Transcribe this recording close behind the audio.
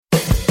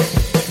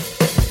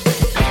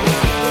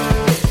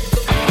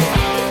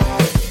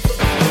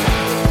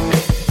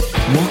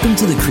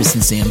to the Chris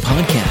and Sam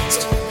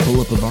podcast.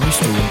 Pull up a bar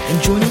stool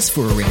and join us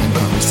for a random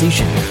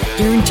conversation,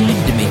 guaranteed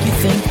to make you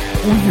think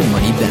or your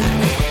money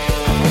back.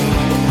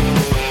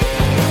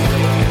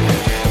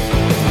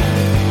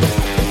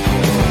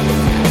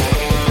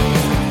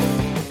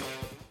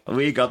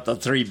 We got the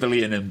 3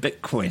 billion in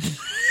Bitcoin.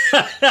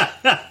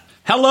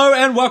 Hello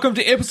and welcome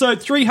to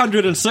episode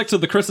 306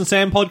 of the Chris and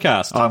Sam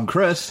podcast. I'm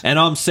Chris. And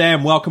I'm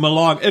Sam. Welcome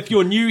along. If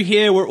you're new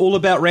here, we're all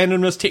about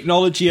randomness,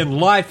 technology and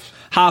life.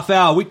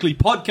 Half-hour weekly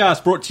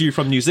podcast brought to you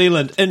from New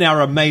Zealand in our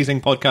amazing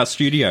podcast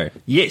studio.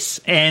 Yes,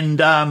 and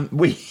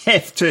we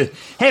have to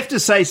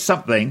say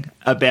something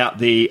about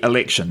the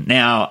election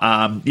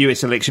now,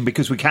 US election,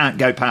 because we can't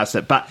go past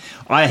it. But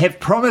I have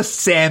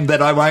promised Sam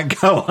that I won't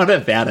go on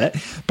about it.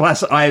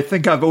 Plus, I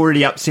think I've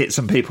already upset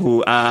some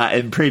people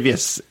in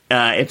previous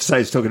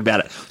episodes talking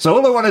about it. So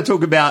all I want to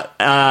talk about,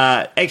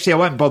 actually, I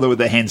won't bother with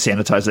the hand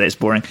sanitizer. That's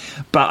boring.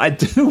 But I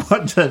do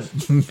want to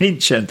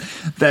mention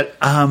that.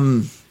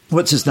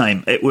 What's his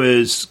name? It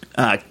was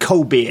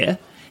Colbert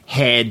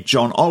had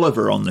John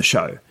Oliver on the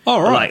show.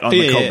 Oh, right. Like, on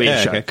the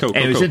Colbert show. Okay, cool,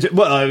 and it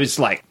was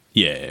like...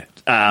 Yeah.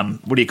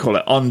 What do you call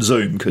it? On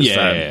Zoom,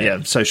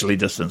 because socially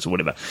distanced or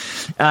whatever.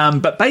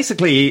 But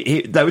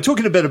basically, they were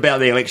talking a bit about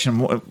the election,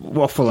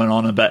 waffling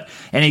on a bit,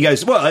 and he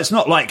goes, well, it's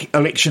not like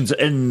elections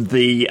in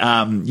the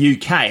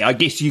UK. I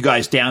guess you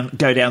guys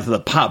go down to the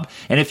pub,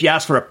 and if you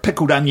ask for a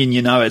pickled onion,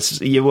 you know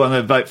you want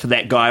to vote for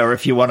that guy, or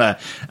if you want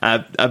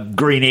a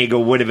green egg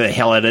or whatever the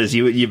hell it is,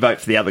 you vote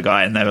for the other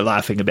guy, and they were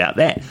laughing about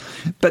that.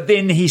 But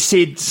then he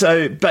said,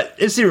 but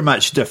is there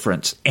much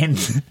difference?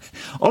 And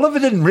Oliver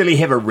didn't really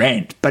have a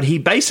rant, but he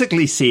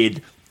basically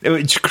said,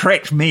 which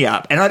cracked me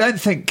up, and I don't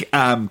think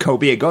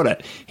Colbert got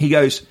it. He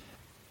goes,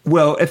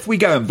 well, if we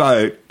go and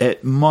vote,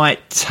 it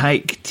might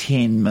take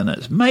 10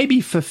 minutes,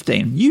 maybe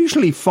 15,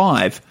 usually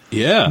 5.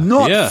 Yeah.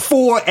 Not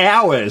 4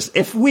 hours.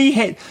 If we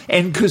had,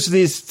 and because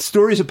there's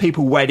stories of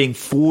people waiting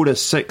 4 to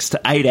 6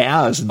 to 8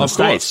 hours in the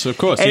States. Of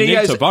course. And you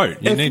need to vote.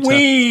 If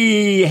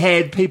we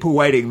had people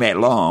waiting that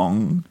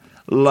long,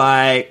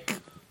 like...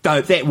 No,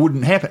 that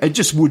wouldn't happen. It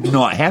just would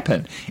not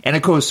happen. And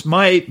of course,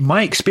 my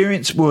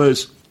experience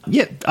was,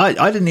 I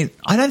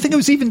don't think it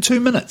was even 2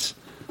 minutes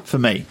for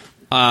me.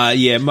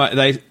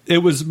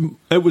 It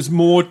was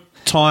more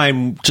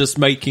time just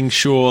making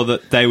sure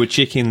that they were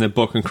checking the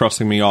book and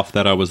crossing me off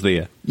that I was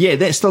there. Yeah,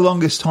 that's the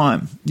longest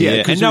time. Yeah,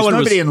 because there was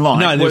nobody in line.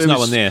 No, there was no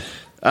one there.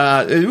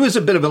 It was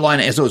a bit of a line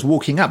as I was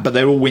walking up, but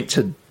they all went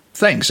to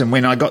things. And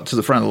when I got to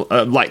the front,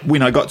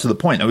 when I got to the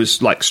point, it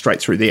was like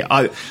straight through there.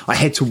 I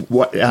had to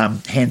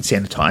hand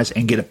sanitize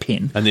and get a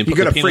pen. And then you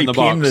got a free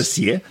pen this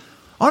year.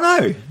 Oh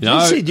no!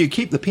 You said you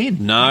keep the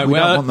pen. No, we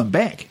don't want them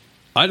back.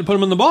 I had to put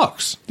them in the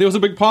box. There was a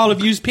big pile of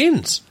used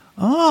pens.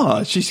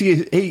 Oh, he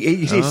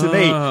says to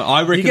me,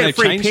 I reckon you get a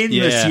free changed, pen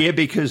this year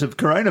because of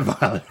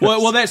coronavirus.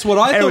 Well, that's what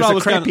I thought. I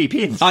was crappy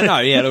pens. I know,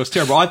 yeah, it was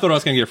terrible. I thought I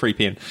was going to get a free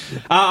pen.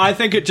 I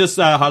think it just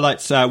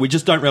highlights we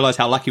just don't realise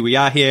how lucky we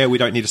are here. We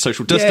don't need a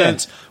social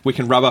distance. Yeah. We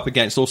can rub up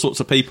against all sorts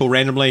of people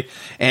randomly,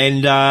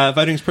 and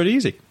voting's pretty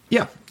easy.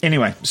 Yeah.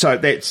 Anyway, so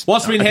that's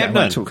what's been happening.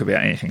 I won't talk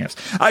about anything else.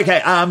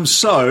 Okay.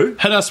 So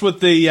hit us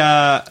with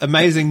the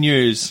amazing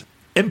news.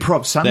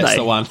 Improv Sunday. That's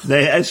the one.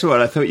 That's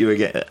what I thought you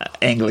were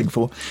angling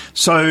for.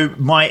 So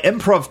my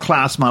improv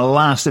class, my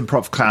last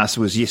improv class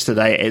was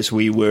yesterday as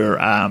we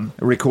were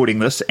recording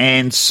this.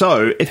 And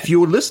so if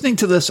you're listening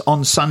to this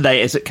on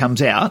Sunday as it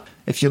comes out,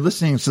 if you're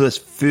listening to this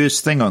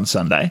first thing on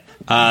Sunday...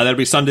 that'll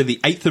be Sunday the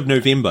 8th of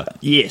November.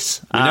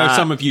 Yes. We know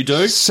some of you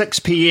do. 6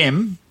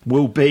 p.m.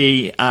 will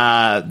be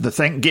the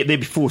thing. Get there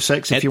before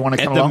 6 if you want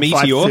to come along.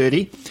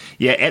 5:30.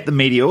 Yeah, at the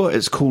Meteor.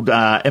 It's called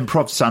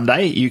Improv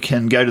Sunday. You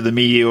can go to the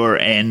Meteor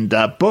and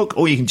book,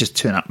 or you can just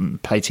turn up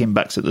and pay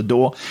 $10 at the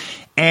door.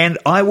 And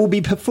I will be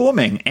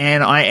performing,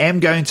 and I am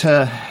going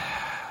to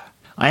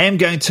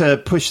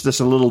push this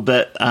a little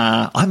bit.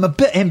 I'm a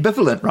bit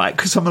ambivalent, right?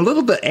 Because I'm a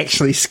little bit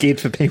actually scared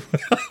for people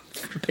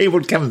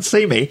to come and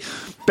see me.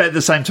 But at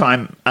the same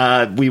time,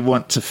 we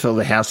want to fill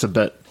the house a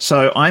bit.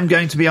 So I'm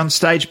going to be on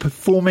stage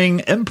performing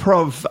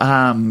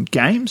improv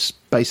games,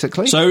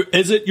 basically. So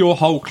is it your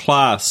whole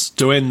class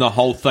doing the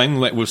whole thing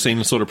that we've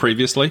seen sort of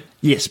previously?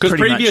 Yes, because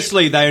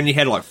previously they only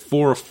had like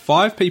 4 or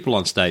 5 people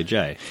on stage,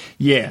 eh?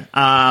 Yeah.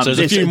 So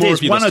there's a few more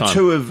of you one this or time.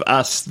 two of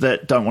us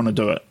that don't want to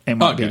do it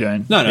and won't be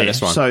doing. No, that's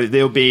fine. So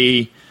there'll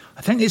be,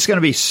 I think there's going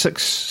to be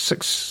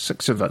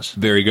six of us.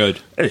 Very good.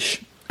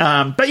 Ish.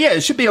 But yeah,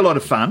 it should be a lot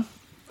of fun.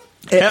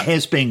 It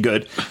has been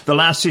good. The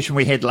last session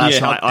we had last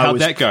night, I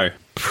was that go?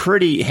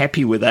 Pretty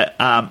happy with it,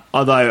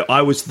 although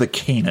I was the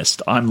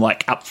keenest. I'm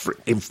like up for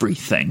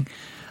everything.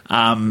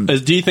 Do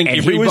you think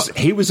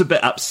he was a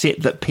bit upset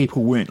that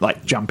people weren't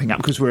like jumping up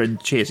because we're in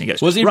chairs, and he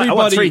goes, was everybody, right, I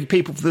want 3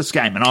 people for this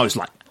game, and I was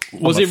like,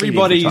 was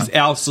everybody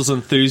else's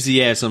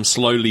enthusiasm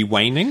slowly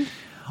waning?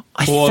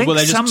 Or were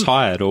they just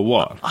tired, or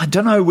what? I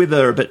don't know whether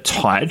they're a bit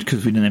tired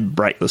because we didn't have a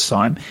break this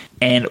time.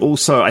 And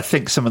also, I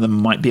think some of them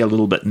might be a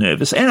little bit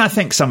nervous. And I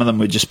think some of them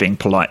were just being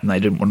polite and they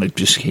didn't want to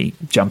just keep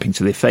jumping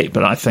to their feet.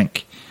 But I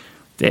think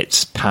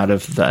that's part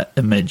of the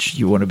image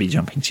you want to be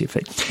jumping to your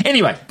feet.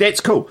 Anyway, that's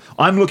cool.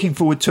 I'm looking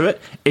forward to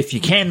it. If you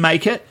can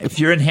make it, if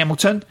you're in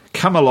Hamilton,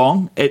 come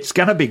along. It's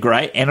going to be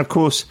great. And, of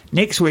course,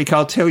 next week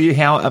I'll tell you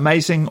how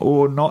amazing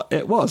or not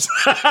it was.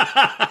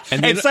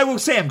 and so will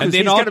Sam, because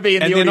he's going to be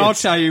in the audience. And then I'll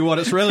tell you what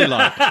it's really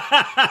like.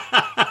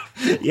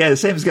 Yeah,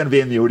 Sam's going to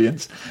be in the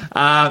audience.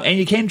 And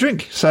you can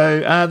drink.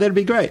 So that'll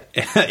be great.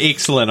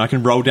 Excellent. I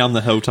can roll down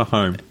the hill to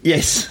home.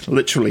 Yes,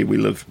 literally, we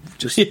live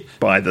just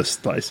by this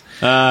place.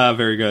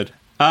 Very good.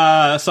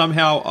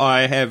 Somehow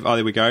I have... Oh,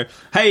 there we go.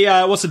 Hey,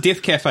 what's a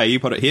death cafe? You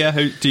put it here.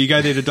 Do you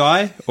go there to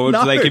die? Or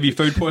do they give you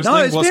food poisoning?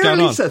 No, it's what's going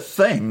on? It's a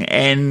thing,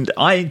 and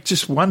I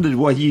just wondered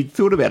what you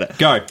thought about it.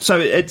 Go. So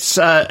it's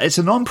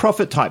a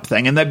non-profit type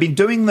thing, and they've been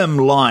doing them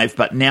live,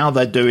 but now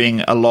they're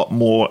doing a lot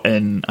more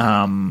in...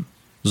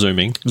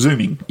 Zooming,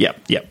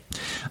 yep.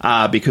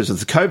 Because of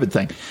the COVID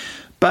thing.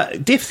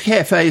 But death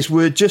cafes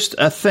were just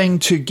a thing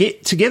to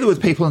get together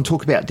with people and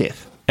talk about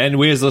death. And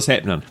where's this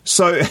happening?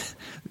 So...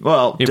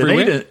 Well,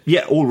 everywhere?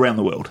 Dunedin, all around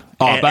the world.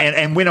 Oh,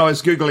 and when I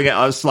was Googling it,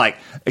 I was like,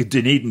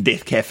 Dunedin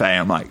Death Cafe.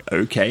 I'm like,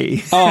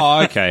 okay.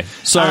 Oh, okay.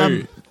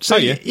 So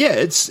yeah,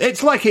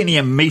 it's like any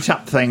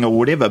meetup thing or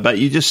whatever, but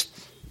you just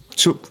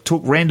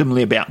talk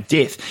randomly about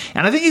death.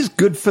 And I think it's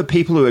good for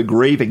people who are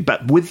grieving,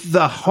 but with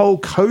the whole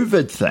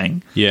COVID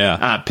thing,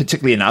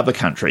 particularly in other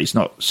countries,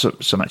 not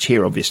so much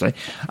here, obviously,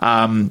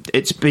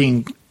 it's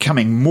been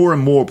becoming more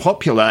and more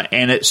popular,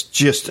 and it's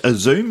just a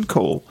Zoom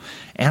call.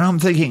 And I'm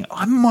thinking,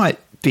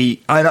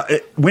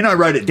 when I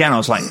wrote it down, I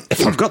was like,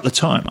 if I've got the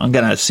time, I'm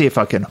going to see if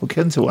I can hook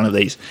into one of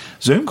these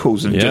Zoom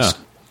calls and just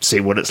see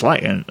what it's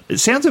like. And it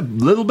sounds a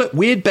little bit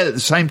weird, but at the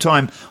same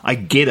time, I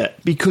get it,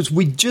 because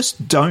we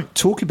just don't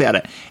talk about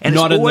it. And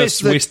not it's in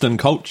this Western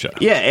culture.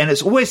 Yeah, and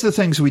it's always the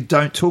things we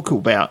don't talk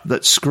about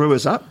that screw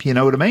us up, you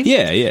know what I mean?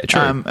 Yeah,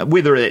 true.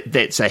 Whether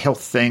that's a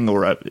health thing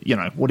or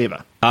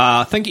whatever.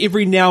 I think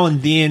every now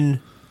and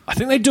then... I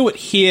think they do it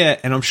here,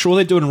 and I'm sure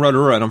they do it in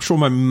Rotorua, and I'm sure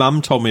my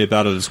mum told me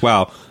about it as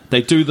well.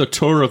 They do the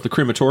tour of the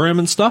crematorium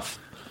and stuff.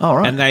 Oh,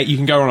 right. And you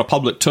can go on a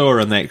public tour,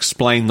 and they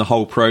explain the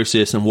whole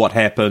process and what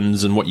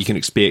happens and what you can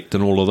expect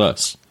and all of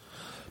this.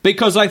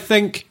 Because I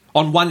think,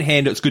 on one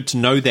hand, it's good to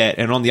know that,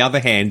 and on the other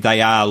hand,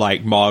 they are,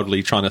 like,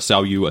 mildly trying to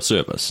sell you a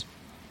service.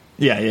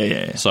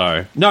 Yeah.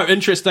 So, no,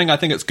 interesting. I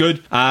think it's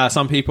good.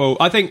 Some people...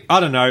 I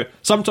don't know.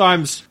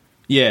 Sometimes...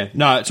 Yeah,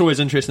 no, it's always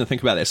interesting to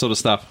think about that sort of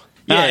stuff.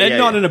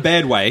 Not in a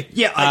bad way.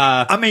 Yeah,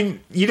 I mean,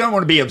 you don't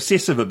want to be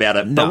obsessive about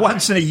it, but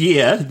once in a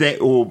year,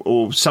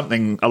 or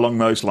something along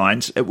those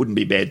lines, it wouldn't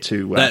be bad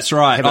to. That's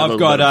right. I've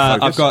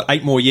got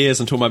 8 more years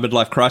until my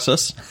midlife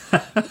crisis,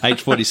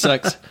 age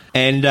 46,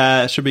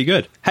 and should be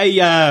good.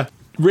 Hey,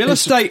 real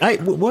estate.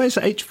 Why is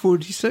it age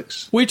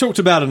 46? We talked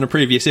about it in a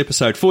previous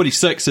episode.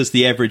 46 is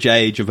the average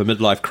age of a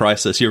midlife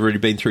crisis. You've already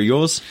been through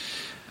yours?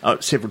 Oh,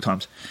 several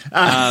times.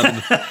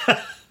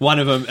 One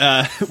of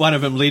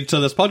them led to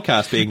this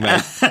podcast being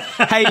made.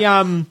 Hey,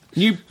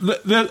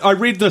 I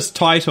read this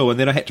title and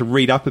then I had to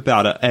read up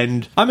about it,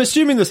 and I'm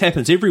assuming this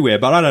happens everywhere,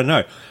 but I don't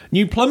know.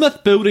 New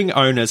Plymouth building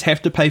owners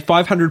have to pay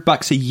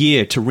 $500 a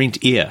year to rent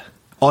air.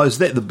 Oh, is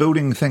that the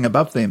building thing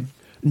above them?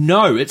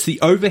 No, it's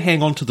the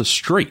overhang onto the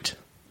street.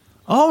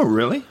 Oh,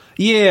 really?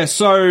 Yeah,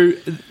 so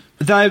it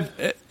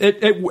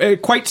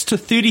equates to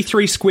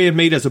 33 square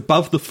metres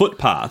above the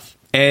footpath.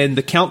 And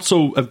the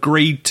council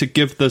agreed to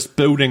give this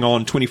building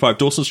on 25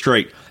 Dawson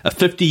Street a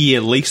 50-year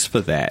lease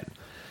for that.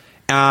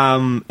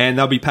 And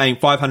they'll be paying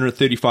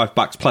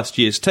 $535 plus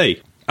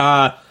GST.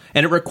 And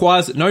it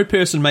requires that no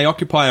person may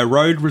occupy a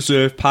road,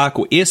 reserve, park,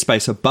 or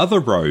airspace above a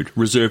road,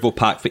 reserve, or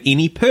park for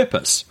any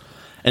purpose,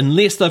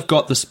 unless they've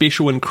got the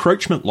special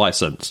encroachment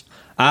licence.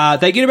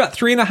 They get about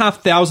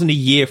 $3,500 a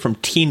year from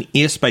 10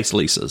 airspace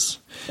leases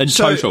in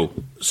total.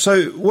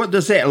 So what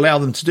does that allow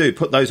them to do?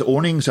 Put those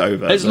awnings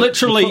over? It's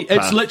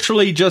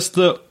literally just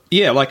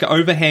like an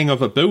overhang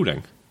of a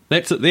building.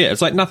 That's it there.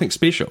 It's like nothing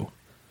special.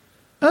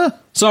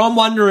 So I'm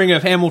wondering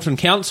if Hamilton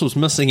Council's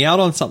missing out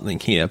on something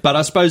here. But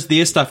I suppose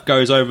their stuff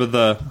goes over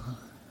the...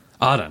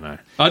 I don't know.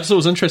 I just thought it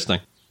was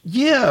interesting.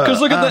 Yeah. Because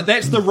look at that.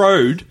 That's the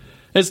road.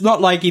 It's not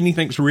like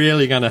anything's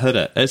really going to hit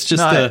it. It's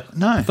just a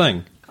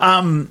thing.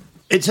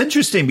 It's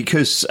interesting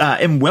because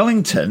in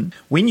Wellington,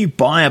 when you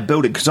buy a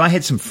building, because I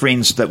had some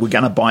friends that were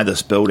going to buy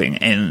this building,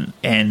 and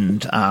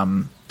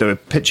they were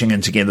pitching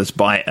in together to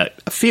buy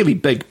a fairly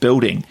big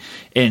building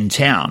in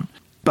town,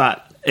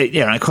 but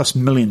it cost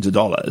millions of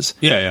dollars.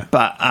 Yeah.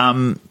 But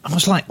I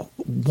was like,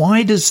 why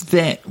is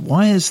that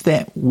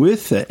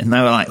worth it? And they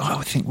were like,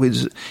 I think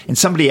and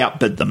somebody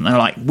outbid them. They're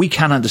like, we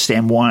can't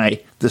understand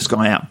why this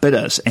guy outbid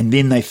us, and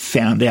then they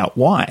found out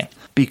why.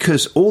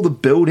 Because all the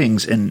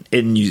buildings in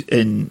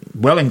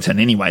Wellington,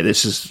 anyway,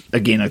 this is,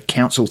 again, a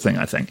council thing,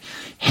 I think,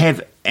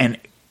 have an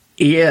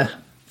air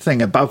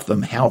thing above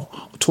them, how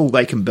tall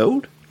they can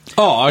build.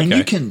 Oh, okay. And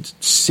you can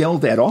sell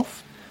that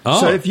off.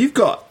 Oh. So if you've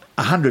got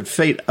 100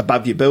 feet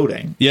above your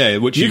building,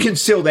 you can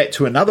sell that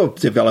to another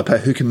developer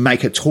who can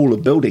make a taller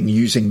building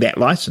using that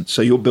license.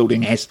 So your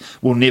building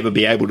will never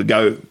be able to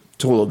go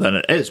taller than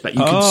it is, but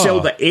you can sell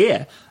the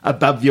air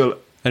above your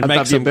and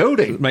above your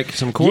building. Make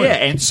some coin. Yeah,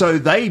 and so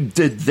they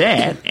did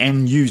that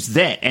and used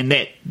that, and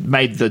that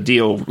made the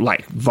deal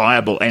like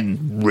viable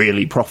and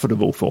really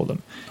profitable for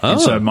them. And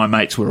so my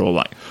mates were all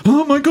like,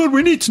 oh my God,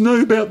 we need to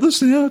know about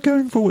this now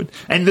going forward.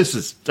 And this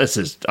is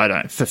I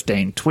don't know,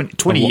 15,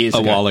 20 years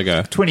ago. A while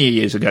ago. 20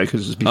 years ago,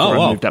 because it was before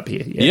I moved up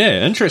here.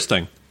 Yeah,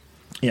 interesting.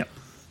 Yeah.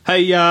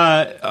 Hey,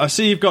 I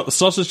see you've got the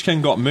Sausage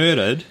King got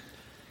murdered.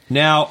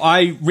 Now,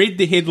 I read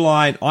the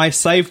headline. I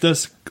saved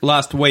this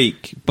last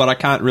week, but I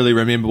can't really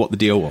remember what the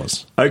deal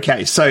was.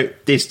 Okay, so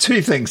there's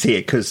two things here,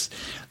 because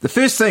the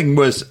first thing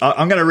was,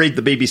 I'm going to read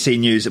the BBC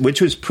News,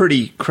 which was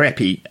pretty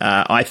crappy,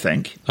 I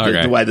think,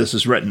 the way this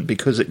is written,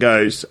 because it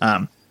goes,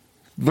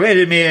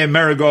 Vladimir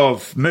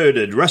Maragov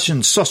murdered,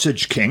 Russian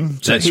Sausage King.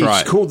 So That's he's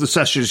right. called the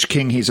Sausage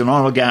King. He's an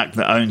oligarch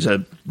that owns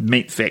a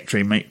meat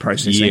factory, meat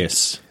processing.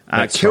 Yes,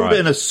 killed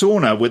in a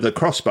sauna with a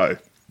crossbow.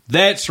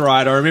 That's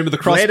right. I remember the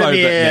crossbow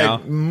bit now.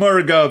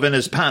 Muragov and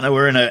his partner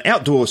were in an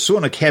outdoor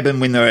sauna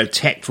cabin when they were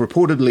attacked,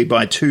 reportedly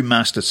by two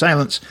masked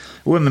assailants.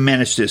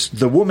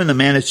 The woman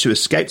managed to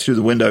escape through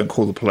the window and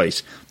call the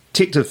police.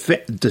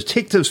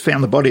 Detectives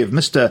found the body of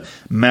Mr.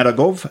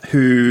 Maragov,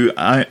 who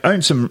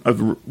owns some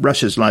of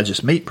Russia's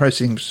largest meat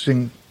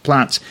processing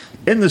plants,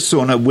 in the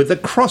sauna with a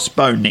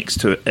crossbow next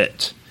to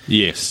it.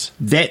 Yes.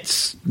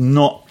 That's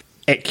not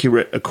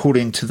accurate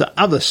according to the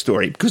other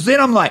story. Because then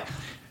I'm like,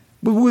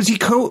 was he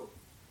killed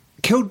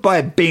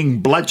by being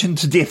bludgeoned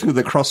to death with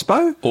a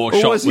crossbow? Or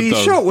was he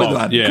shot with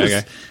one? Yeah,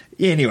 okay.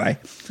 Anyway.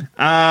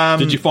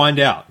 Did you find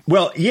out?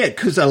 Well, yeah,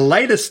 because a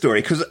later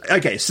story...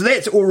 so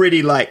that's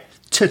already, like,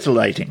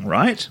 titillating,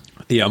 right?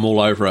 Yeah, I'm all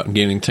over it and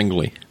getting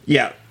tingly.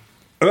 Yeah.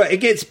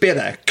 It gets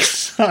better.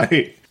 So,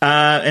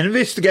 an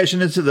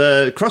investigation into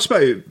the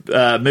crossbow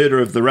murder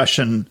of the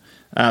Russian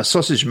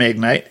sausage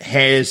magnate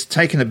has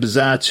taken a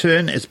bizarre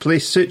turn as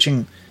police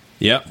searching...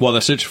 Yeah, what they're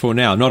searching for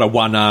now. Not a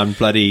one-armed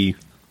bloody...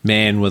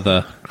 man with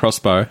a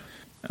crossbow.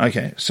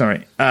 Okay,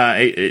 sorry.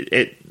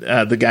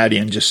 The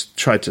Guardian just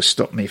tried to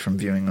stop me from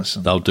viewing this.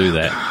 They'll do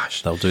that.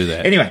 Gosh. They'll do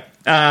that. Anyway,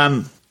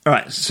 all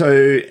right,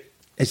 so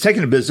it's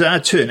taken a bizarre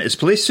turn. As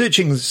police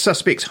searching the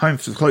suspect's home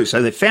for clues.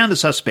 So they found a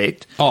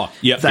suspect. Oh,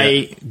 yeah.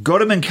 They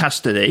got him in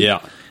custody. Yeah.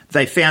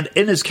 They found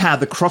in his car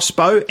the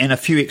crossbow and a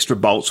few extra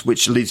bolts,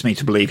 which leads me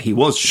to believe he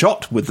was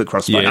shot with the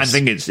crossbow. Yes. I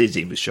think it says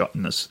he was shot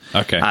in this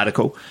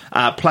article.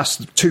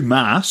 Plus 2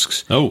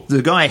 masks. Oh.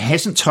 The guy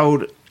hasn't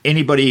told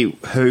anybody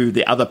who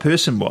the other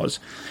person was.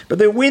 But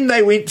then when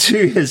they went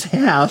to his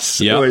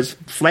house or his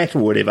flat or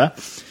whatever,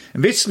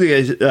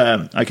 investigators,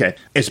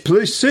 as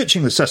police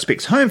searching the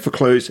suspect's home for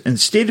clues,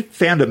 instead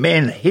found a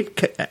man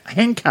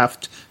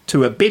handcuffed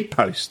to a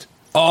bedpost.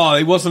 Oh,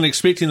 he wasn't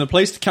expecting the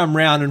police to come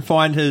round and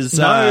find his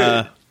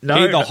either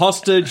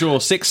hostage or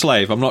sex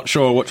slave. I'm not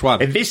sure which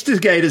one.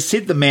 Investigators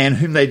said the man,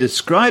 whom they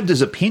described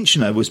as a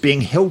pensioner, was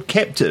being held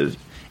captive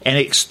and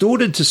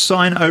extorted to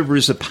sign over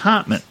his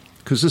apartment.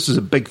 Because this is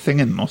a big thing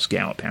in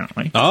Moscow,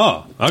 apparently.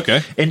 Oh,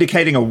 okay.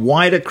 Indicating a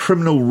wider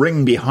criminal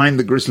ring behind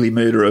the grisly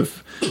murder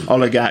of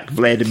oligarch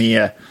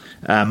Vladimir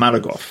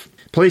Maragov.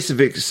 Police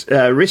have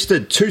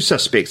arrested 2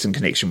 suspects in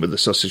connection with the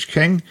Sausage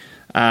King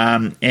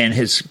and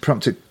has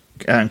prompted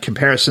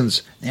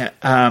comparisons.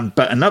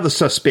 But another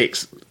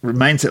suspect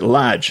remains at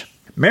large.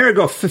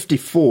 Maragov,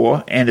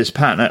 54, and his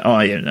partner... Oh,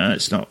 yeah, no,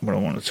 it's not what I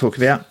want to talk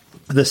about.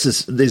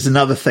 There's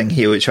another thing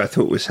here which I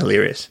thought was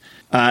hilarious.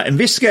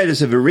 Investigators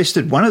have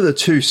arrested one of the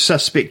 2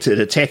 suspected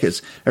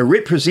attackers. A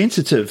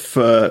representative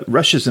for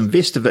Russia's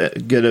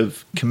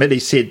investigative committee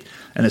said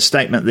in a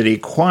statement that he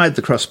acquired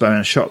the crossbow in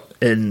a shop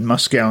in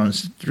Moscow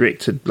and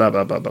directed blah,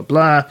 blah, blah, blah,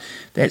 blah.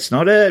 That's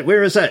not it.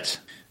 Where is it?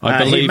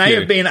 He may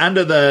have been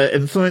under the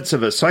influence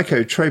of a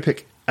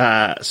psychotropic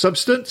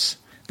substance.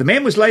 The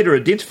man was later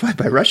identified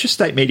by Russian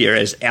state media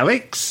as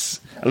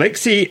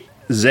Alexei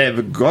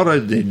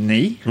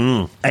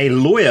Zavgorodny, a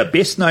lawyer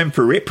best known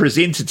for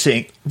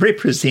representing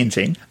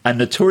a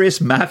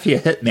notorious mafia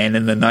hitman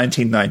in the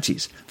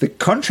 1990s. The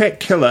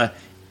contract killer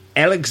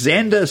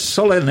Alexander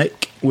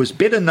Solonik was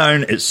better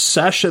known as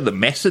Sasha the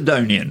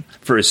Macedonian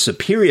for his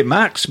superior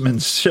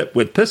marksmanship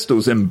with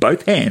pistols in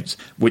both hands,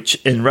 which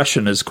in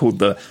Russian is called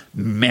the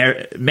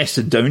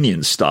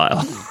Macedonian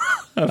style.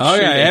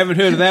 I haven't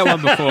heard of that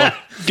one before.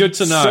 Good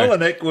to know.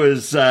 Solonik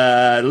was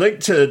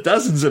linked to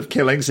dozens of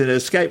killings and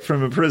escaped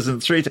from a prison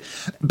 3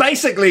 times.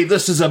 Basically,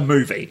 this is a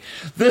movie.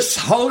 This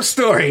whole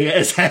story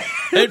is...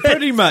 It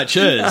pretty much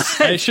is.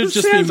 They should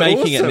just be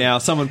making it now.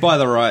 Someone buy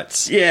the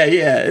rights.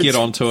 Yeah. Get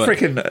onto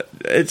it.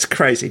 It's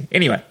crazy.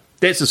 Anyway,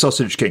 that's the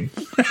Sausage King.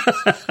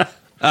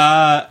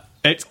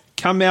 It's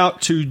come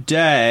out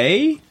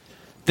today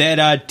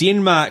that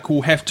Denmark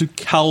will have to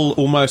cull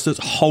almost its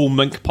whole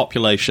mink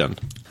population.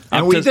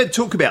 And we did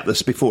talk about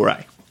this before,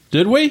 eh?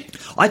 Did we?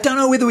 I don't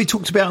know whether we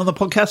talked about it on the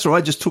podcast or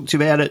I just talked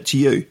about it to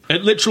you.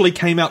 It literally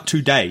came out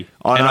today.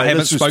 I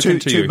haven't spoken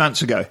to you. 2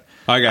 months ago.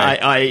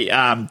 Okay.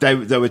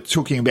 They were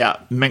talking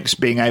about minks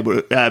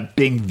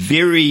being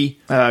very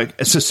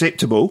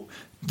susceptible.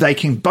 They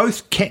can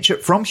both catch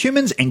it from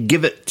humans and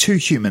give it to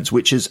humans,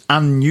 which is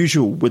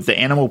unusual with the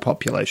animal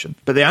population.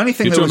 But the only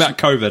thing you're talking about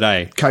COVID,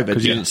 eh? COVID,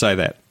 because you didn't say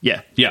that.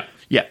 Yeah.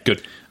 Yeah.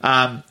 Good.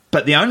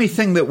 But the only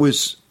thing that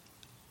was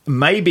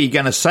maybe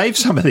going to save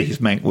some of these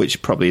mink,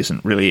 which probably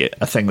isn't really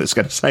a thing that's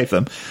going to save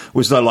them,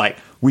 was they're like,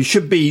 we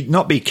should be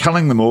not be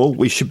killing them all,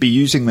 we should be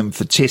using them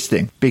for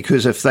testing,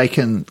 because if they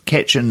can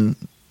catch in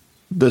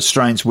the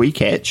strains we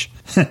catch,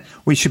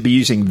 we should be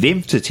using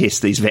them to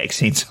test these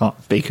vaccines on,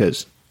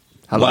 because,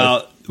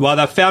 hello. Well,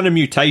 they've found a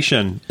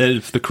mutation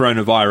of the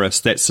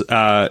coronavirus that's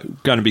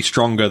going to be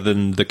stronger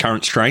than the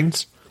current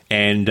strains,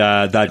 and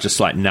they're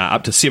just like, nah,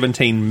 up to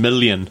 17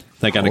 million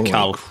they're going to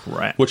cull,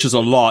 crap. Which is a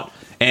lot.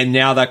 And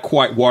now they're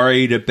quite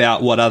worried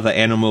about what other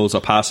animals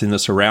are passing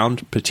this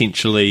around,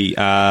 potentially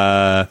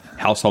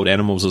household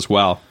animals as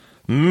well.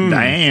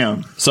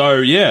 Damn. So,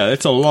 yeah,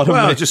 it's a lot of...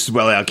 my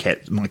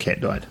cat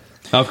died.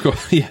 Of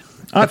course, yeah.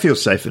 I feel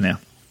safer now.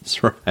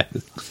 That's right.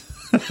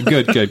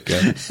 Good.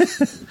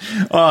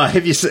 Oh,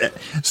 have you seen...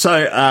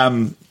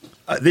 So,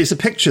 there's a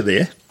picture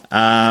there,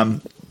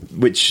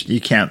 which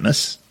you can't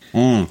miss.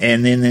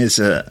 And then there's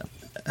an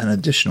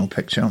additional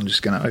picture. I'm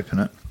just going to open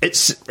it.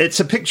 It's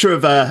a picture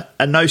of a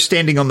no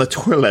standing on the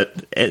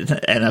toilet and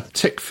a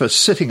tick for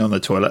sitting on the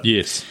toilet.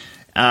 Yes.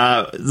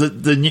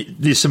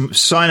 There's some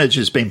signage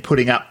has been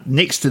putting up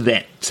next to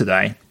that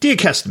today. Dear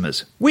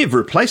customers, we've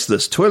replaced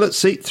this toilet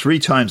seat 3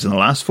 times in the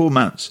last 4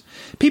 months.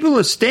 People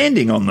are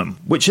standing on them,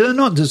 which are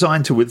not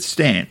designed to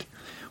withstand.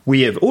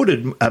 We have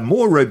ordered a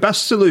more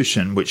robust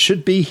solution, which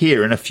should be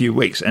here in a few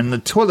weeks. And the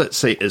toilet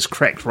seat is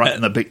cracked right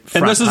in the big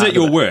front. And this is at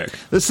your work?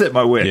 This is at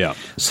my work. Yeah.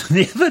 So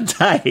the other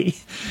day,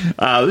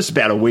 this is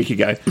about a week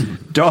ago,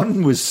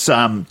 Don works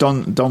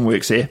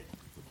there,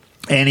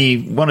 and he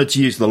wanted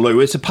to use the loo.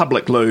 It's a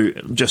public loo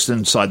just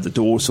inside the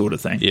door sort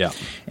of thing. Yeah.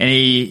 And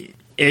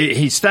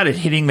he started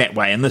heading that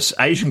way, and this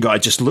Asian guy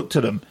just looked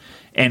at him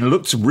and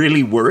looked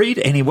really worried,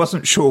 and he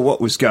wasn't sure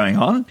what was going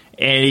on,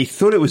 and he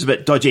thought it was a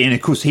bit dodgy, and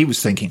of course he was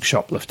thinking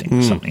shoplifting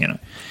or something,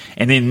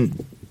 And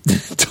then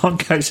Don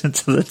goes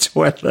into the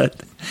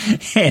toilet,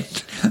 and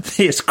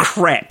there's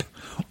crap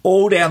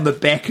all down the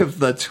back of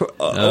the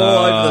all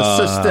over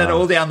the cistern,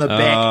 all down the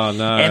back,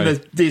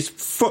 and there's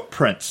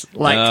footprints,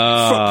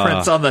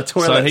 footprints on the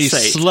toilet seat. So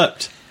he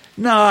slipped.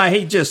 No,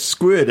 he just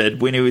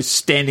squirted when he was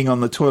standing on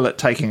the toilet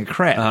taking a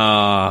crap.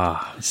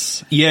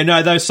 Yeah,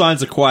 no, those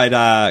signs are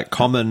quite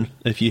common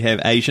if you have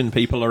Asian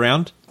people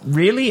around.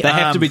 Really? They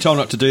have to be told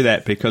not to do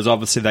that because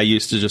obviously they're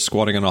used to just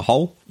squatting in a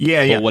hole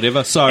or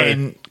whatever.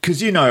 So,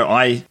 because,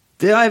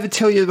 did I ever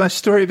tell you my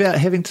story about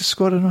having to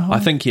squat in a hole? I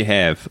think you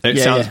have. It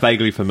sounds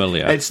vaguely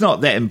familiar. It's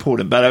not that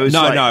important, but it was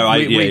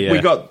we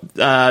got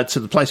to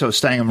the place I was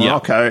staying in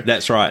Morocco.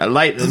 That's right.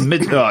 Late,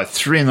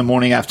 3 in the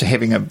morning after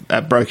having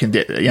a broken,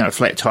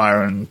 flat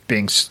tire and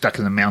being stuck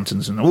in the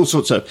mountains and all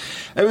sorts of.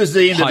 It was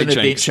the end of an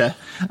adventure.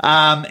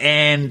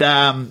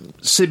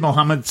 Sid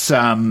Mohammed's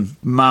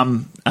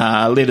mum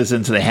led us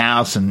into the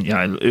house, and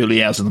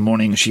early hours in the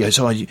morning, she goes,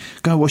 you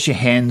go wash your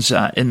hands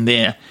in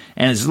there,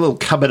 and there's a little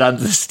cupboard under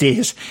the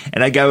stairs,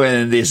 and I go in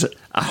and there's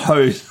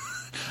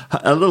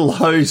a little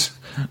hose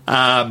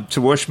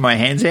to wash my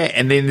hands at,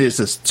 and then there's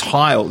this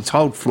tiled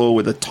floor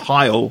with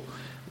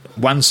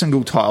one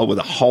single tile with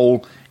a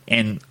hole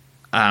and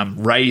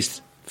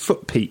raised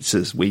foot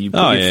pizzas where you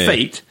put your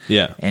feet,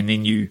 and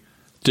then you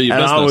do your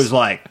business. I was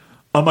like,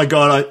 oh my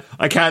God,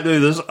 I can't do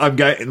this. I'm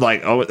going,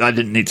 I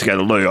didn't need to go to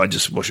the loo. I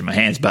just washing my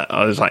hands, but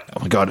I was like,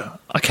 oh my God,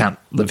 I can't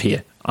live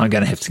here. I'm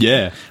going to have to.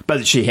 Yeah.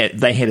 But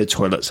they had a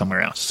toilet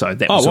somewhere else, so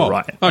that was all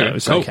right. Okay, it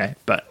was cool. okay.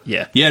 But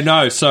yeah. Yeah,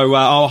 no, so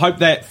I hope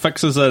that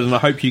fixes it, and I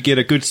hope you get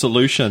a good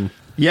solution.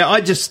 Yeah,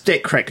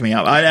 that cracked me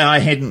up. I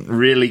hadn't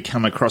really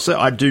come across it.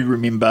 I do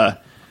remember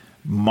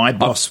my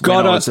boss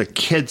when I was a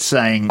kid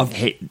saying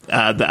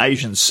the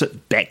Asians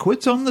sit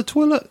backwards on the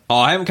toilet. Oh,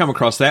 I haven't come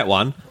across that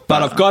one,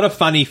 but I've got a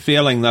funny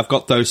feeling they've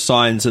got those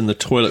signs in the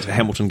toilets at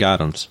Hamilton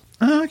Gardens.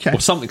 Oh, okay. Or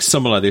something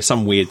similar. There's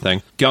some weird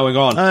thing going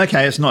on.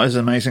 Okay, it's not as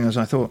amazing as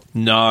I thought.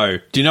 No.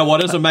 Do you know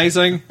what is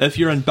amazing? If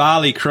you're in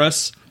Bali,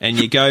 Chris, and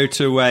you go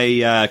to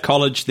a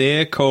college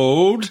there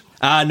called...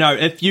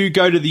 if you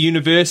go to the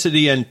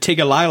university in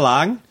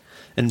Tegalalang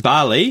in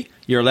Bali,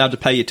 you're allowed to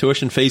pay your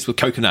tuition fees with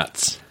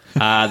coconuts.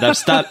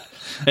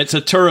 It's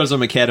a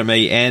tourism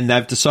academy, and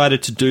they've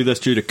decided to do this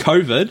due to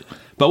COVID.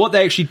 But what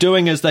they're actually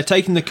doing is they're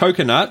taking the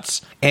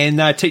coconuts and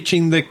they're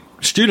teaching the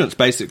students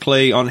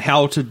basically on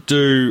how to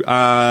do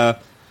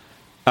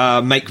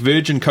make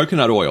virgin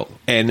coconut oil,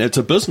 and it's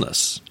a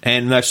business,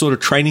 and they're sort of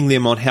training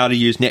them on how to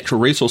use natural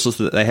resources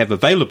that they have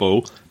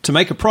available to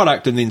make a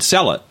product and then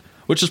sell it,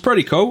 which is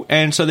pretty cool.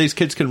 And so these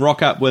kids can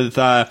rock up with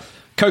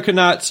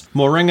coconuts,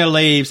 moringa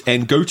leaves,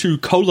 and gotu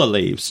kola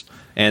leaves,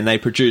 and they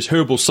produce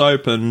herbal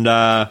soap and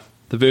the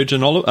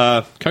virgin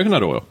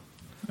coconut oil.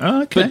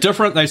 Oh, okay. But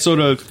different, they sort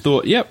of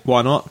thought, yep,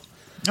 why not?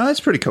 Oh, that's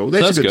pretty cool.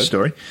 That's a good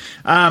story.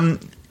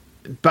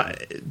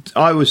 But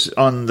I was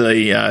on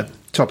the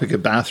topic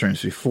of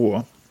bathrooms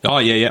before. Oh,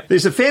 yeah.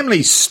 There's a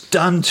family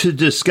stunned to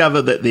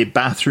discover that their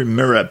bathroom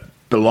mirror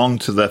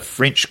belonged to the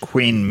French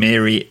Queen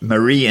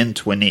Marie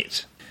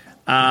Antoinette.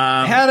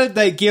 How did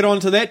they get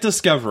onto that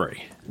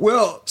discovery?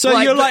 Well, so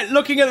you're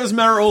looking at this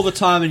mirror all the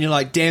time and you're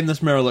like, damn,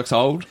 this mirror looks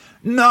old?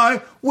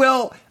 No,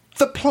 well...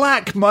 The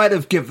plaque might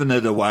have given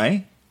it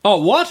away.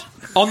 Oh, what?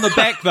 On the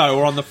back, though,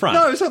 or on the front?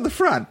 No, it's on the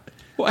front.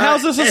 Well,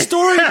 how's this a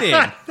story,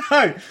 then?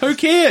 No. Who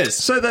cares?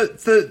 So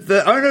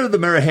the owner of the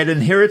mirror had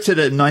inherited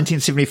it in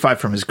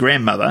 1975 from his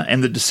grandmother,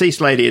 and the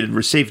deceased lady had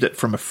received it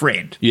from a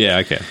friend. Yeah,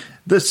 okay.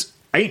 This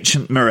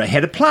ancient mirror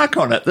had a plaque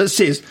on it that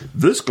says,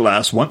 "This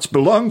glass once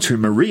belonged to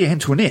Marie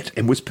Antoinette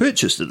and was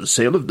purchased at the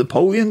sale of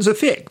Napoleon's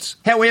effects."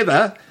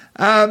 However,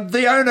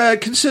 the owner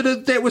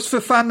considered that was for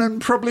fun and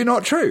probably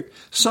not true.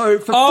 So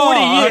for 40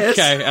 years...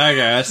 Okay,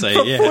 I see.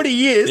 For 40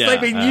 years, Yeah,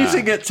 they've been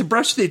using it to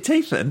brush their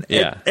teeth in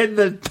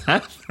the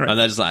bathroom. And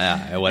they're just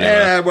like,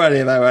 whatever.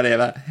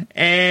 Whatever.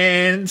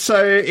 And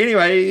so,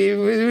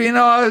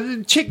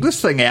 anyway, check this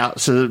thing out.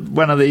 So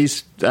one of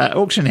these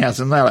auction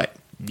houses, and they're like,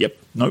 yep,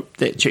 nope,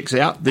 that checks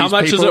out. How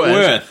much is it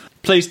worth?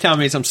 Please tell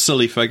me some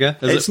silly figure.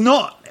 It's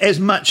not as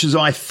much as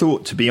I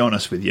thought, to be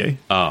honest with you.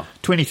 Oh.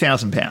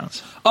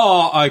 £20,000.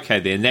 Oh, okay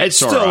then. That's it's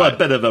still a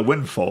bit of a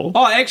windfall.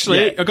 Oh,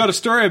 actually, I got a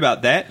story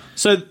about that.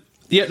 So,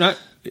 that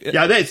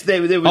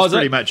was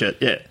pretty much it,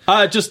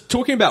 yeah. Just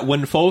talking about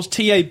windfalls,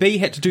 TAB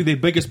had to do their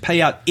biggest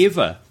payout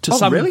ever to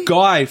some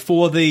guy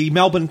for the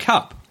Melbourne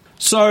Cup.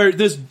 So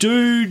this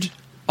dude...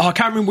 I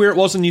can't remember where it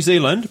was in New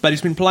Zealand, but he's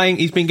been going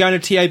to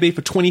TAB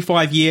for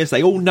 25 years.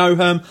 They all know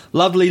him.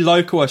 Lovely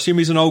local. I assume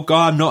he's an old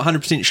guy. I'm not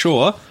 100%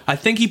 sure. I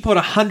think he put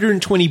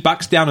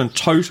 $120 down in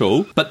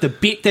total, but the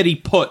bet that he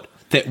put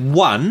that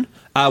won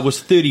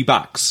was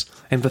 $30.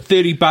 And for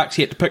 $30,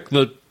 he had to pick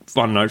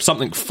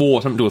something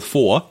to do with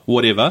 4,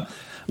 whatever.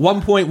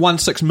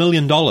 $1.16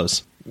 million.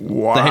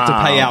 Wow. They had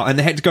to pay out, and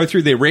they had to go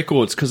through their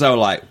records because they were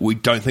like, we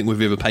don't think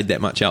we've ever paid that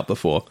much out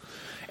before.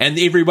 And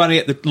everybody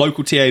at the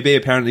local TAB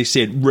apparently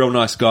said, real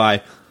nice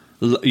guy,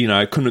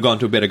 couldn't have gone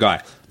to a better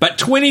guy. But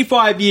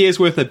 25 years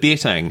worth of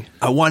betting,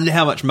 I wonder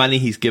how much money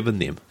he's given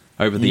them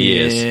over the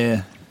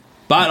years.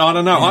 But I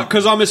don't know,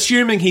 because I'm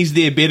assuming he's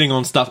there betting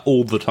on stuff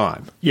all the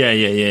time.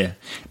 Yeah.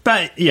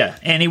 But,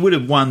 and he would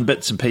have won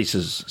bits and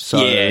pieces.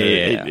 So,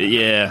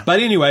 yeah. But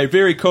anyway,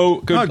 very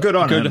cool. Good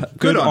on him.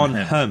 Good on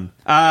him.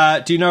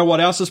 Do you know what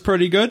else is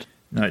pretty good?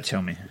 No,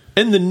 tell me.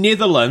 In the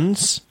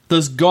Netherlands,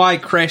 this guy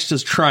crashed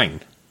his train.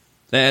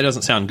 That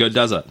doesn't sound good,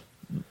 does it?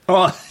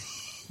 Oh,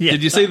 yeah.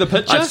 Did you see the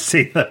picture? I've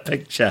seen the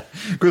picture.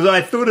 Because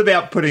I thought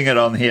about putting it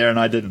on here and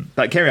I didn't.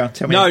 But carry on,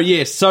 tell me. No,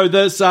 yes. So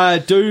this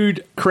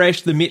dude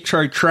crashed the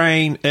metro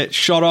train. It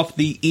shot off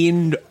the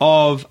end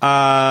of...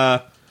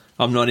 I'm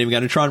not even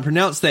going to try and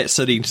pronounce that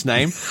city's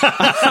name.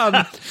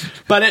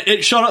 But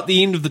it shot up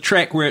the end of the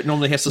track where it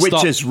normally has to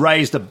stop. Which is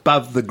raised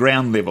above the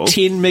ground level.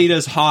 10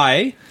 metres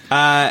high.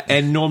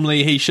 And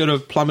normally he should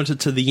have plummeted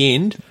to the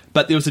end.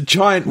 But there was a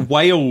giant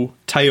whale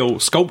tail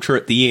sculpture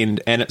at the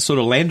end, and it sort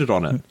of landed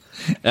on it.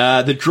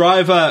 The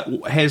driver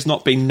has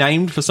not been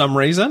named for some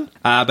reason,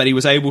 but he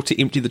was able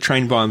to empty the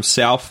train by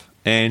himself.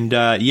 And,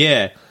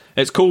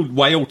 it's called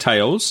Whale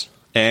Tails.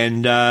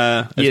 And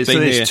so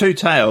there's 2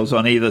 tails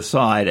on either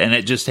side, and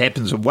it just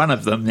happens that one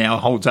of them now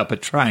holds up a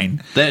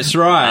train. That's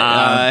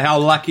right. How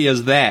lucky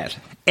is that?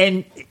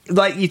 And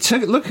you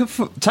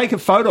take a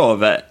photo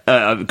of it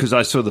because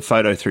I saw the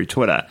photo through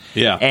Twitter.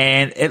 Yeah,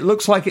 and it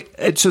looks like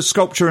it's a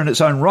sculpture in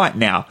its own right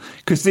now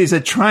because there's a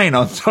train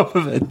on top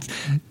of it,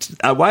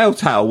 a whale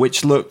tail,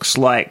 which looks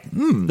like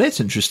that's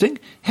interesting.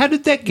 How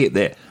did that get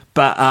there?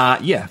 But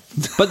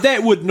but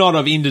that would not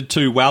have ended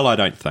too well, I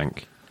don't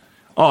think.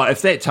 Oh,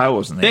 if that tail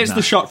wasn't there, that's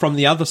the shot from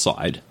the other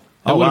side.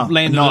 It would have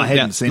landed. No, I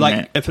hadn't seen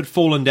that. If it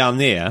fallen down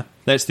there.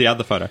 That's the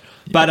other photo.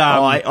 But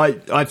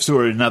I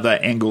saw another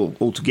angle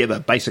altogether,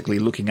 basically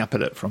looking up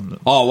at it from the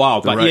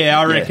wow. But road.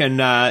 I reckon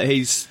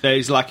he's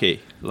lucky.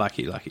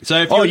 So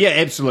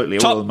absolutely.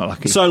 All of them are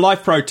lucky. So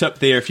life pro tip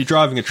there, if you're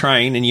driving a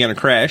train and you're going to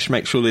crash,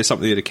 make sure there's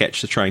something there to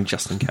catch the train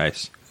just in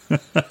case.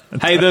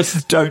 Hey,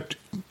 don't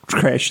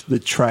crash the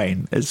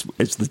train is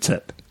the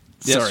tip.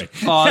 Yes. Sorry.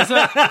 Oh, is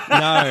it?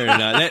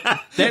 No.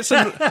 That's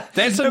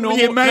a normal...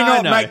 You may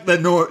not make the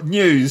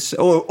news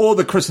or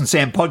the Chris and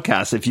Sam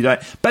podcast if you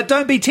don't. But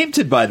don't be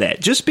tempted by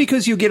that. Just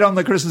because you get on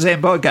the Chris and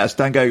Sam podcast,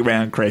 don't go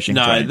around crashing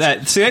trains.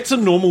 That's a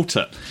normal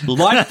tip.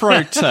 Life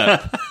pro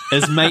tip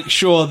is make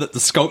sure that the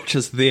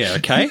sculpture's there,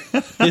 okay?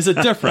 There's a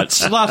difference.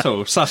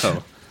 Subtle.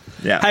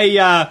 Yeah.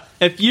 Hey,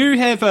 if you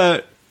have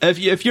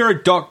If you're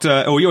a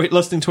doctor or you're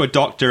listening to a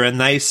doctor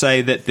and they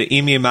say that the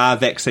MMR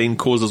vaccine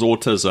causes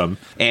autism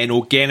and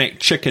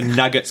organic chicken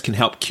nuggets can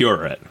help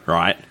cure it,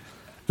 right?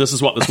 This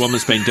is what this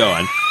woman's been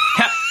doing.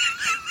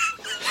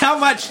 How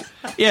much?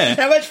 Yeah.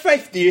 How much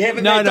faith do you have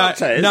in that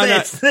doctor?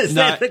 Is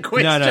that the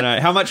question?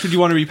 No. How much would you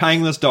want to be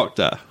paying this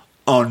doctor?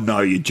 Oh, no,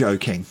 you're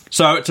joking.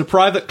 So it's a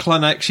private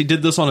clinic. She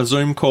did this on a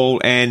Zoom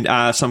call, and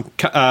some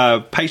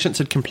patients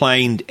had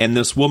complained, and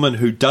this woman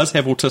who does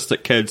have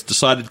autistic kids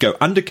decided to go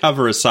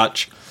undercover as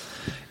such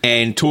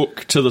and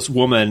talk to this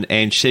woman,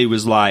 and she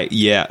was like,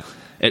 yeah,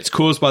 it's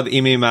caused by the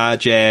MMR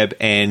jab,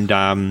 and,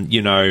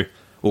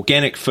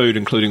 organic food,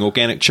 including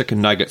organic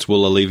chicken nuggets,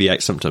 will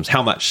alleviate symptoms.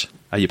 How much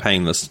are you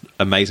paying this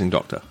amazing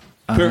doctor?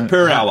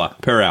 Per hour.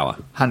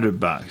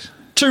 $100.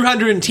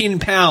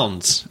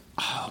 £210.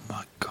 Oh,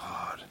 my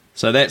God.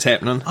 So that's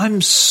happening. I'm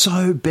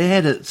so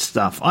bad at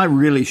stuff. I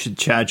really should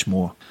charge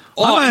more.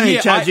 Oh, I'm only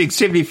yeah, charging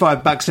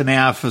 $75 an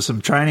hour for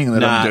some training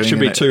that I'm doing. It should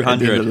be $200 at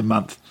the end of the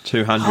month.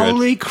 $200.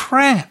 Holy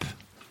crap!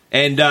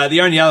 And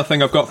the only other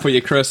thing I've got for you,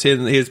 Chris,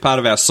 here's part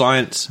of our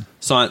science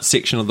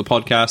section of the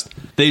podcast.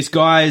 These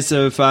guys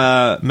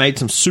have made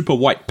some super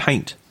white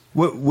paint.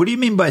 What do you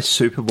mean by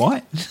super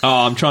white?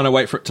 Oh, I'm trying to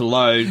wait for it to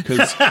load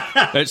because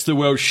it's the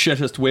world's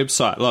shittest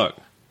website. Look.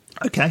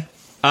 Okay.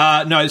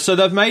 No, so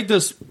they've made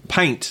this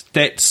paint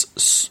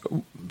that's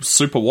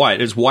super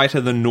white. It's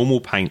whiter than normal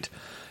paint.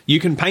 You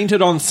can paint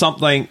it on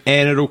something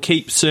and it'll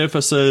keep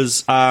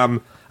surfaces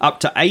up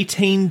to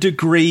 18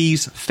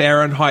 degrees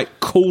Fahrenheit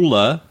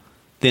cooler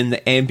than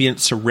the ambient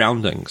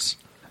surroundings.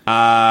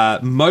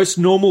 Most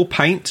normal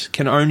paint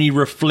can only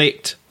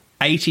reflect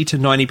 80 to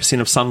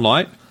 90% of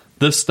sunlight.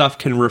 This stuff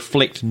can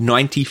reflect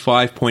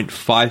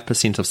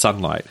 95.5% of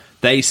sunlight.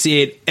 They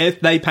said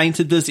if they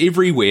painted this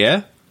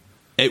everywhere,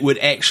 it would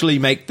actually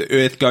make the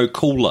Earth go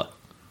cooler.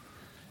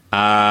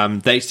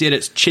 They said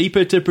it's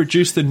cheaper to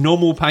produce than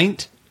normal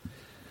paint.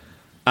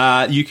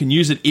 You can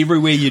use it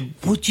everywhere.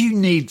 Would you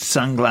need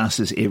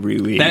sunglasses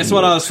everywhere? That's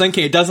what I was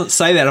thinking. It doesn't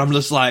say that. I'm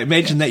just like,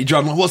 imagine that you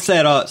drive. Like, what's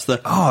that? Oh, it's the...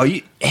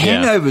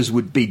 hangovers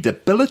would be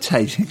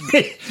debilitating.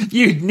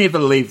 You'd never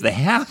leave the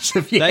house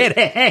if you had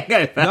a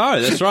hangover. No,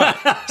 that's right.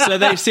 So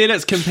they said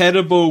it's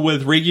compatible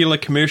with regular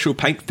commercial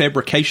paint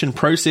fabrication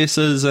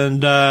processes,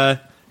 and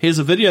here's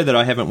a video that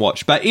I haven't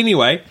watched. But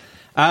anyway,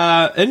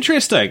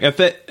 interesting. If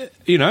it,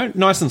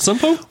 nice and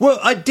simple. Well,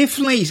 I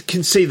definitely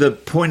can see the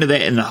point of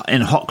that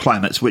in hot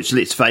climates, which,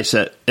 let's face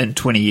it, in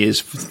 20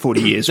 years,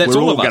 40 years, we're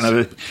all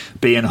going to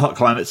be in hot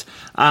climates.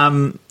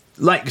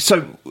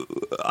 So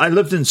I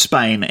lived in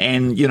Spain,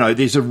 and,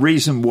 there's a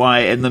reason why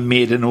in the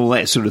Med and all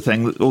that sort of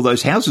thing, all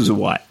those houses are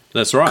white.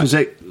 That's right.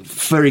 Because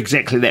for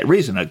exactly that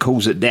reason, it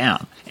cools it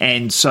down.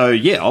 And so,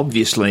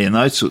 obviously in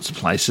those sorts of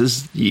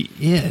places, you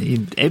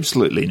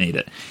absolutely need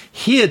it.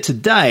 Here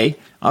today,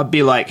 I'd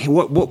be like,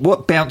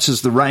 what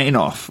bounces the rain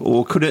off?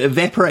 Or could it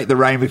evaporate the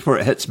rain before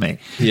it hits me?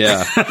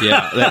 Yeah.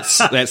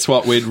 That's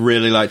what we'd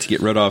really like to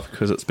get rid of,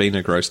 because it's been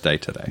a gross day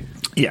today.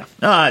 Yeah.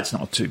 It's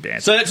not too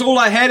bad. So that's all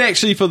I had,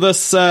 actually, for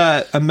this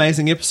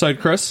amazing episode,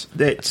 Chris.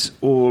 That's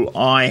all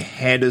I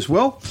had as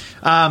well.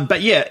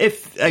 But yeah,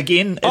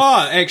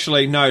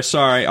 actually, no,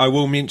 sorry. I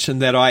will mention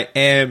that I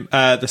am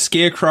the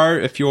Scarecrow.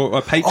 If you're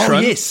a patron, oh,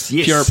 yes.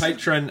 If you're a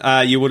patron,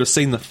 you would have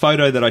seen the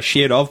photo that I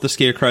shared of the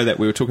Scarecrow that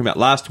we were talking about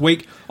last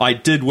week. I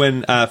did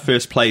win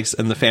first place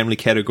in the family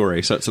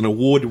category, so it's an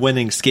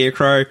award-winning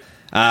Scarecrow.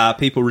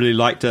 People really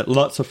liked it.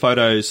 Lots of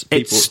photos.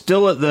 It's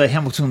still at the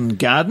Hamilton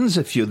Gardens.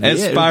 If you're there,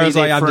 as far as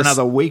I understand, for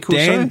another week or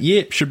so.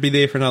 Yep, should be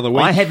there for another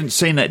week. I haven't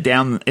seen it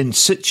down in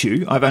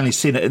situ. I've only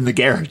seen it in the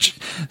garage.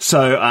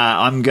 So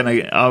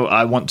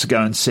I want to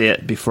go and see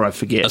it before I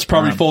forget. It's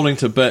probably falling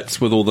to bits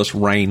with all this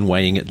rain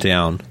weighing it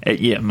down.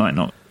 It might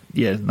not.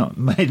 Yeah,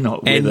 may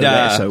not weather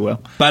that so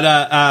well.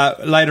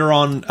 But later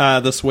on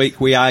this week,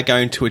 we are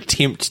going to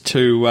attempt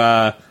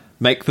to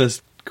make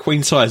this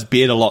queen size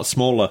bed a lot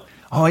smaller.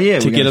 Oh yeah,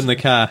 to get in the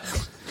car.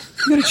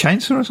 You got a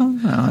chainsaw or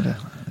something? No, I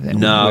don't.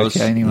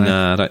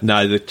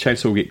 No, the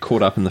chainsaw will get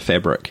caught up in the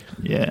fabric.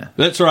 Yeah,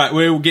 that's right.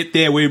 We'll get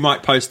there. We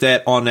might post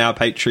that on our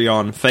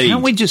Patreon feed.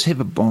 Can't we just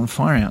have a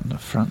bonfire out in the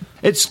front?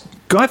 It's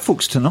Guy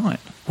Fawkes tonight.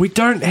 We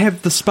don't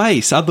have the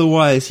space.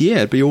 Otherwise,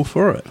 it'd be all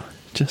for it.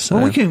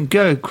 We can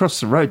go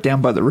across the road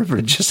down by the river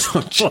and just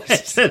in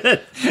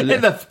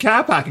the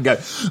car park and go,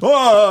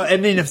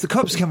 and then if the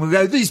cops come, we'll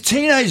go, these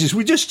teenagers,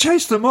 we just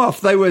chased them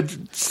off. They were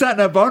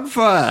starting a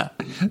bonfire.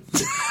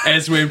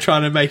 As we're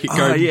trying to make it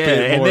go.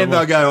 And then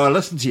they'll go, I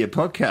listened to your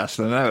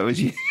podcast. I know it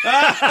was you.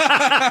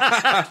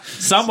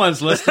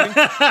 Someone's listening.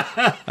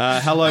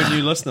 Hello,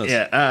 new listeners.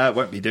 Yeah,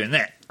 won't be doing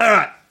that. All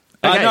right.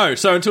 Okay. No,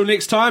 so until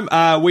next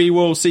time, we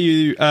will see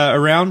you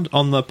around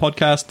on the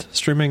podcast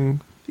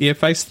streaming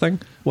earface thing.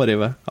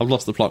 Whatever. I've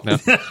lost the plot now.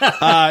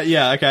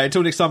 Okay.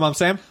 Until next time, I'm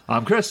Sam.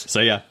 I'm Chris.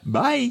 See ya.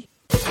 Bye.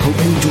 Hope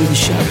you enjoy the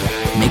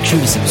show. Make sure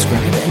to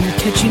subscribe and we'll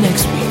catch you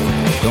next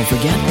week. Don't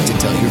forget to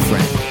tell your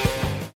friend.